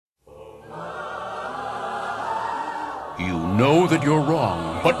You know that you're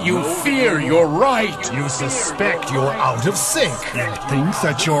wrong, but you fear you're right. You suspect you're out of sync. You think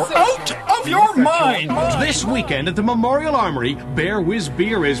that you're out of your mind. This weekend at the Memorial Armory, Bear Whiz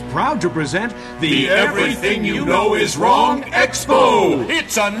Beer is proud to present the Everything You Know Is Wrong Expo.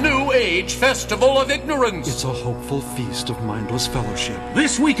 It's a new age festival of ignorance. It's a hopeful feast of mindless fellowship.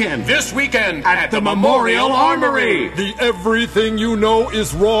 This weekend at the Memorial Armory. The Everything You Know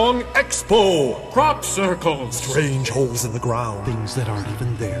Is Wrong Expo. Crop circles. Strange holes in the ground. Things that aren't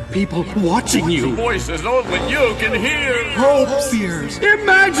even there. People watching you. Voices only you can hear. Hope, fears,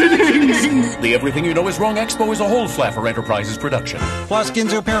 Imaginings. The Everything You Know Is Wrong Expo is a whole Flaffer Enterprises production. Plus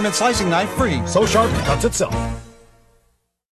Ginzo Pyramid Slicing Knife free. So sharp it cuts itself.